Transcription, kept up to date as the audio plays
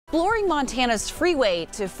Exploring Montana's freeway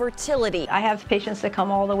to fertility. I have patients that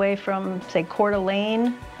come all the way from, say, Coeur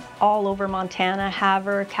d'Alene, all over Montana,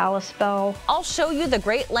 Havre, Kalispell. I'll show you the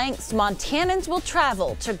great lengths Montanans will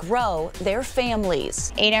travel to grow their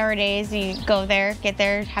families. 8-hour days, you go there, get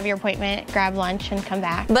there, have your appointment, grab lunch, and come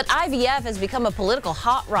back. But IVF has become a political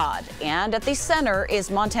hot rod, and at the center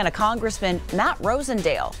is Montana Congressman Matt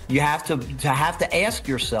Rosendale. You have to ask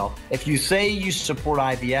yourself, if you say you support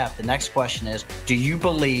IVF, the next question is, do you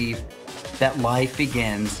believe that life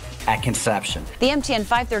begins at conception? The MTN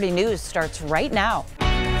 530 News starts right now.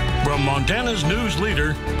 From Montana's news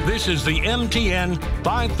leader, this is the MTN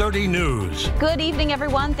 530 News. Good evening,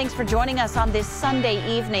 everyone. Thanks for joining us on this Sunday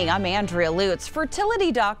evening. I'm Andrea Lutz.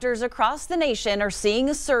 Fertility doctors across the nation are seeing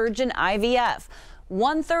a surge in IVF.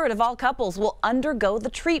 1/3 of all couples will undergo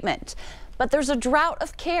the treatment. But there's a drought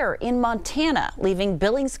of care in Montana, leaving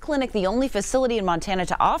Billings Clinic the only facility in Montana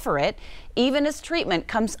to offer it, even as treatment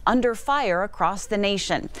comes under fire across the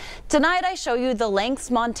nation. Tonight, I show you the lengths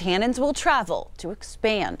Montanans will travel to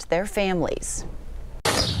expand their families.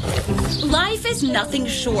 Life is nothing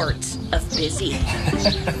short of busy.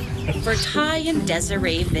 For Ty and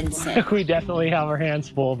Desiree Vincent. We definitely have our hands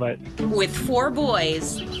full, but... With 4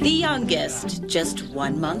 boys, the youngest just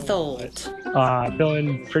 1 month old.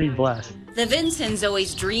 Feeling pretty blessed. The Vincents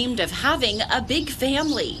always dreamed of having a big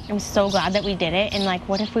family. I'm so glad that we did it, and like,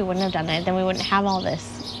 what if we wouldn't have done it? Then we wouldn't have all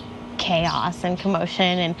this chaos and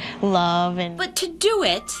commotion and love. But to do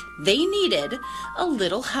it, they needed a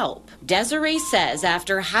little help. Desiree says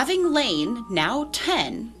after having Lane, now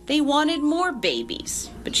 10, they wanted more babies,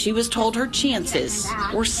 but she was told her chances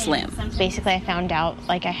were slim. Basically, I found out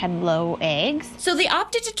like I had low eggs. So they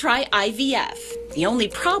opted to try IVF. The only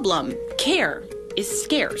problem, care is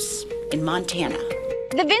scarce in Montana.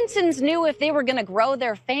 The Vincents knew if they were going to grow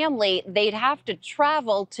their family, they'd have to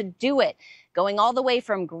travel to do it, going all the way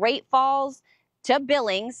from Great Falls to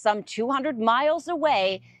Billings, some 200 miles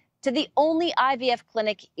away, to the only IVF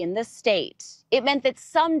clinic in the state. It meant that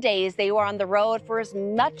some days they were on the road for as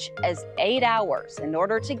much as 8 hours in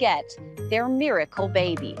order to get their miracle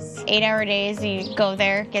babies. 8-hour days, you go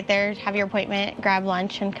there, get there, have your appointment, grab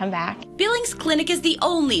lunch, and come back. Billings Clinic is the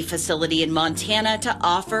only facility in Montana to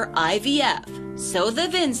offer IVF. So the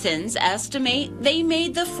Vincents estimate they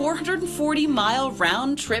made the 440-mile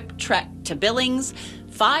round-trip trek to Billings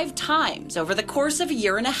 5 times over the course of a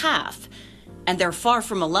year and a half. And they're far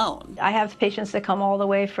from alone. I have patients that come all the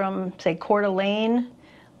way from, say, Coeur d'Alene,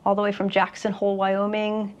 all the way from Jackson Hole,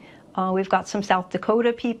 Wyoming. We've got some South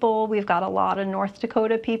Dakota people. We've got a lot of North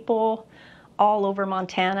Dakota people, all over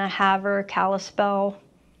Montana, Havre, Kalispell.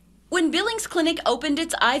 When Billings Clinic opened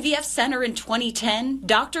its IVF center in 2010,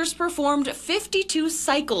 doctors performed 52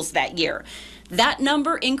 cycles that year. That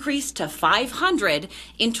number increased to 500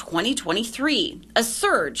 in 2023, a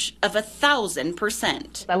surge of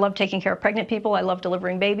 1,000%. I love taking care of pregnant people. I love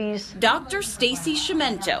delivering babies. Dr. Stacy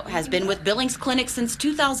Shimento has been with Billings Clinic since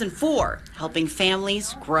 2004, helping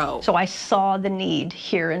families grow. So I saw the need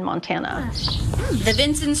here in Montana. The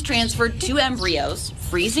Vincents transferred 2 embryos,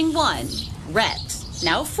 freezing 1, Rhett,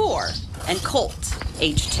 now 4, and Colt,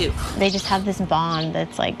 age 2. They just have this bond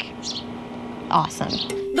that's like awesome.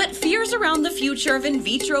 But fears around the future of in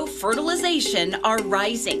vitro fertilization are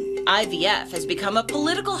rising. IVF has become a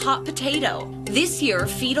political hot potato. This year,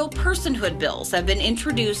 fetal personhood bills have been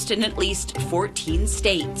introduced in at least 14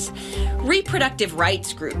 states. Reproductive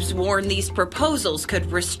rights groups warn these proposals could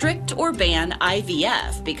restrict or ban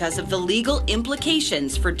IVF because of the legal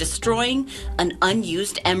implications for destroying an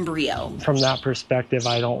unused embryo. From that perspective,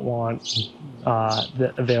 I don't want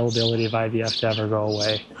the availability of IVF to ever go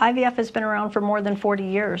away. IVF has been around for more than 40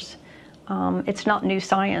 years. It's not new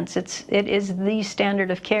science. It is the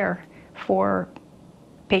standard of care for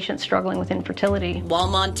patients struggling with infertility. While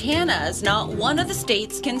Montana is not one of the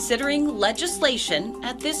states considering legislation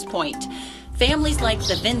at this point, families like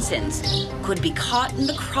the Vincents could be caught in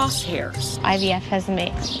the crosshairs. IVF has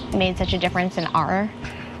made such a difference in our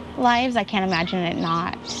lives. I can't imagine it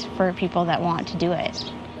not for people that want to do it.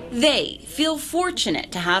 They feel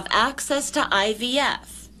fortunate to have access to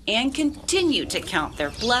IVF and continue to count their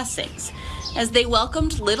blessings as they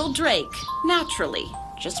welcomed little Drake naturally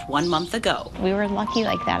just 1 month ago. We were lucky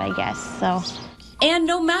like that, I guess, so. And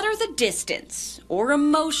no matter the distance or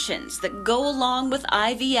emotions that go along with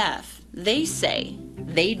IVF, they say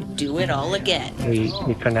they'd do it all again. We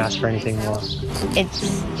couldn't ask for anything more.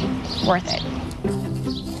 It's worth it.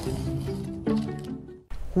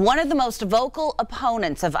 One of the most vocal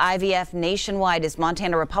opponents of IVF nationwide is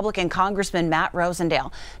Montana Republican Congressman Matt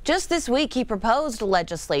Rosendale. Just this week, he proposed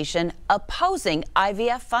legislation opposing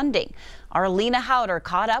IVF funding. Our Lena Howder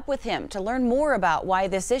caught up with him to learn more about why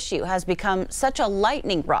this issue has become such a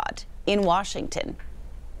lightning rod in Washington.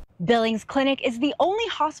 Billings Clinic is the only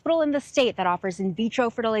hospital in the state that offers in vitro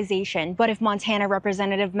fertilization. But if Montana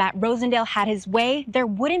Representative Matt Rosendale had his way, there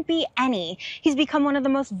wouldn't be any. He's become one of the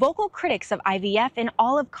most vocal critics of IVF in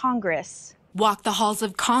all of Congress. Walk the halls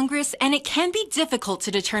of Congress, and it can be difficult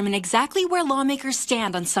to determine exactly where lawmakers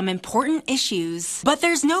stand on some important issues. But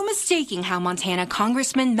there's no mistaking how Montana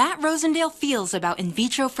Congressman Matt Rosendale feels about in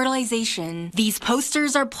vitro fertilization. These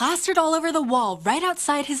posters are plastered all over the wall right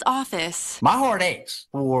outside his office. My heart aches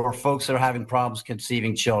for folks that are having problems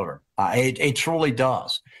conceiving children. It truly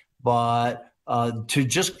does. But to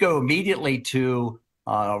just go immediately to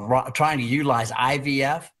trying to utilize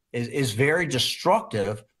IVF is very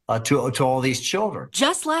destructive to all these children.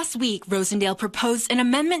 Just last week, Rosendale proposed an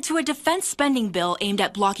amendment to a defense spending bill aimed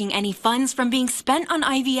at blocking any funds from being spent on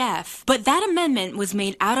IVF. But that amendment was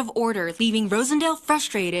made out of order, leaving Rosendale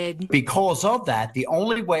frustrated. Because of that, the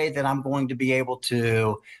only way that I'm going to be able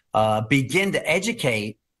to begin to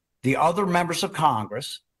educate the other members of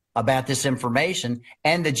Congress about this information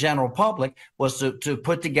and the general public was to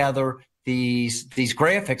put together these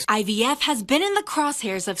graphics. IVF has been in the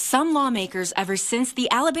crosshairs of some lawmakers ever since the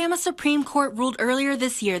Alabama Supreme Court ruled earlier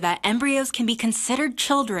this year that embryos can be considered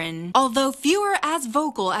children, although few are as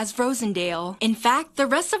vocal as Rosendale. In fact, the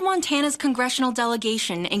rest of Montana's congressional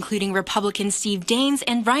delegation, including Republicans Steve Daines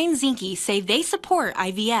and Ryan Zinke, say they support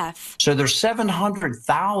IVF. So there's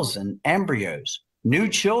 700,000 embryos, new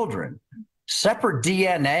children, separate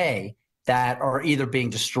DNA that are either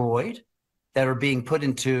being destroyed, that are being put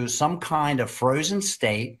into some kind of frozen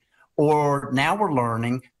state, or now we're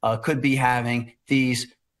learning could be having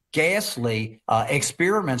these ghastly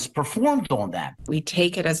experiments performed on them. We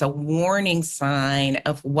take it as a warning sign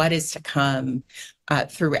of what is to come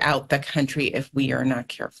throughout the country if we are not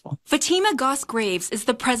careful. Fatima Goss-Graves is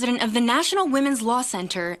the president of the National Women's Law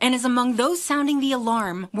Center and is among those sounding the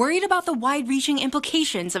alarm, worried about the wide-reaching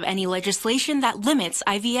implications of any legislation that limits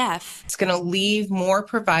IVF. It's going to leave more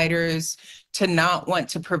providers to not want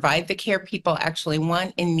to provide the care people actually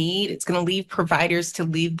want and need. It's going to leave providers to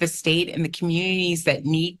leave the state and the communities that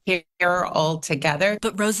need care altogether.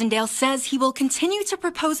 But Rosendale says he will continue to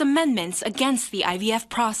propose amendments against the IVF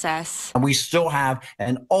process. And we still have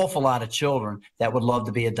an awful lot of children that would love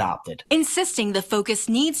to be adopted. Insisting the focus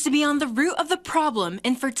needs to be on the root of the problem,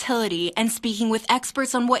 infertility, and speaking with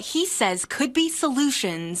experts on what he says could be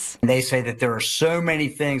solutions. They say that there are so many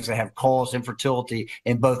things that have caused infertility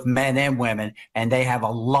in both men and women, and they have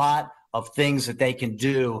a lot of things that they can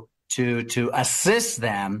do to assist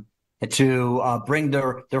them to bring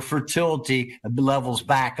their fertility levels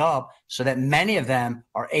back up so that many of them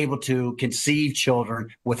are able to conceive children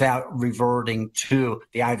without reverting to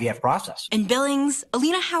the IVF process. In Billings,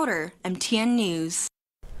 Alina Howder, MTN News.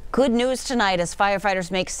 Good news tonight as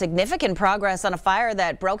firefighters make significant progress on a fire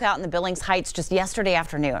that broke out in the Billings Heights just yesterday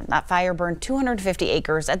afternoon. That fire burned 250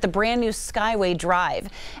 acres at the brand new Skyway Drive.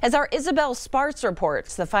 As our Isabel Sparks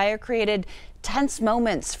reports, the fire created tense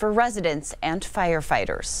moments for residents and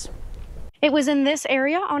firefighters. It was in this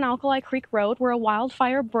area on Alkali Creek Road where a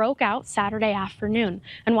wildfire broke out Saturday afternoon.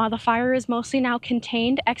 And while the fire is mostly now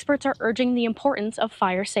contained, experts are urging the importance of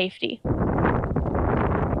fire safety.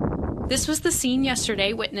 This was the scene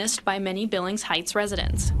yesterday witnessed by many Billings Heights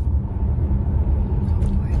residents.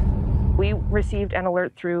 We received an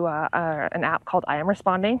alert through an app called I Am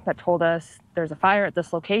Responding that told us there's a fire at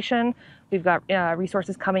this location. We've got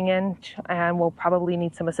resources coming in and we'll probably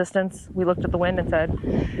need some assistance. We looked at the wind and said,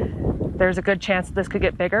 there's a good chance this could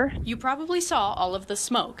get bigger. You probably saw all of the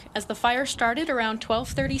smoke as the fire started around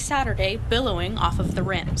 12:30 Saturday, billowing off of the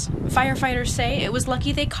rims. Firefighters say it was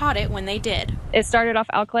lucky they caught it when they did. It started off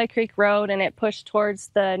Alkali Creek Road and it pushed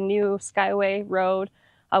towards the new Skyway Road.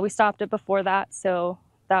 We stopped it before that, so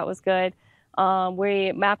that was good.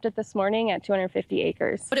 We mapped it this morning at 250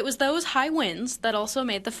 acres. But it was those high winds that also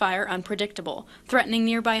made the fire unpredictable, threatening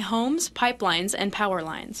nearby homes, pipelines, and power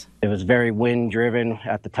lines. It was very wind driven.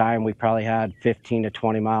 At the time, we probably had 15 to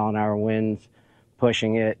 20 mile an hour winds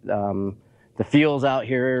pushing it. The fields out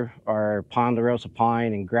here are ponderosa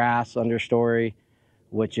pine and grass understory,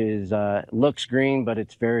 which is looks green, but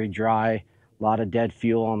it's very dry. A lot of dead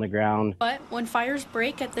fuel on the ground. But when fires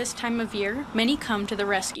break at this time of year, many come to the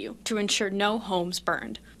rescue to ensure no homes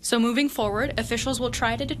burned. So moving forward, officials will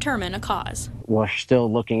try to determine a cause. We're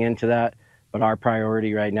still looking into that, but our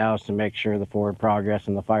priority right now is to make sure the forward progress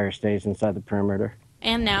and the fire stays inside the perimeter.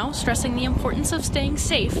 And now, stressing the importance of staying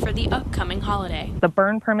safe for the upcoming holiday. The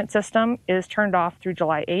burn permit system is turned off through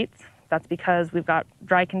July 8th. That's because we've got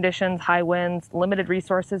dry conditions, high winds, limited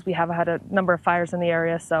resources. We have had a number of fires in the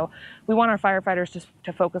area, so we want our firefighters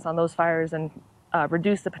to focus on those fires and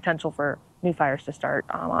reduce the potential for new fires to start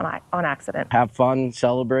on accident. Have fun,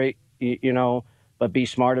 celebrate, you know, but be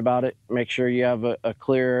smart about it. Make sure you have a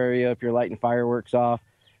clear area if you're lighting fireworks off.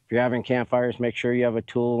 If you're having campfires, make sure you have a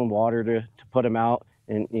tool and water to put them out.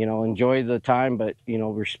 And, you know, enjoy the time, but, you know,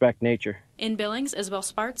 respect nature. In Billings, Isabel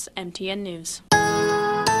Sparts, MTN News.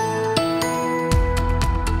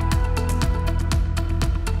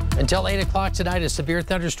 Until 8 o'clock tonight, a severe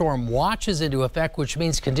thunderstorm watch is into effect, which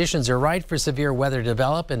means conditions are right for severe weather to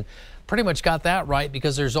develop. And pretty much got that right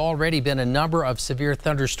because there's already been a number of severe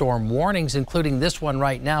thunderstorm warnings, including this one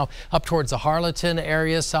right now up towards the Harleton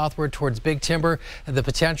area, southward towards Big Timber. The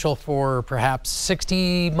potential for perhaps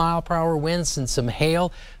 60-mile-per-hour winds and some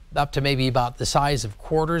hail, up to maybe about the size of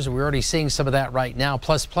quarters. We're already seeing some of that right now,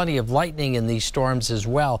 plus plenty of lightning in these storms as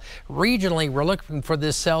well. Regionally, we're looking for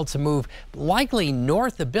this cell to move likely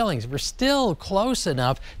north of Billings. We're still close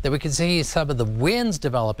enough that we can see some of the winds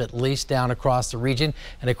develop at least down across the region.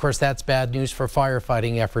 And of course, that's bad news for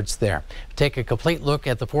firefighting efforts there. Take a complete look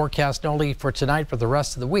at the forecast only for tonight for the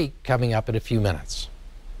rest of the week coming up in a few minutes.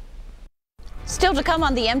 Still to come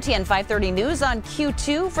on the MTN 530 News on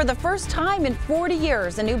Q2. For the first time in 40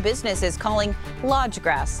 years, a new business is calling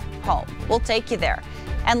Lodgegrass home. We'll take you there.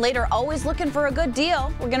 And later, always looking for a good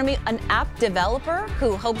deal, we're going to meet an app developer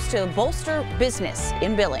who hopes to bolster business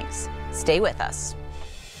in Billings. Stay with us.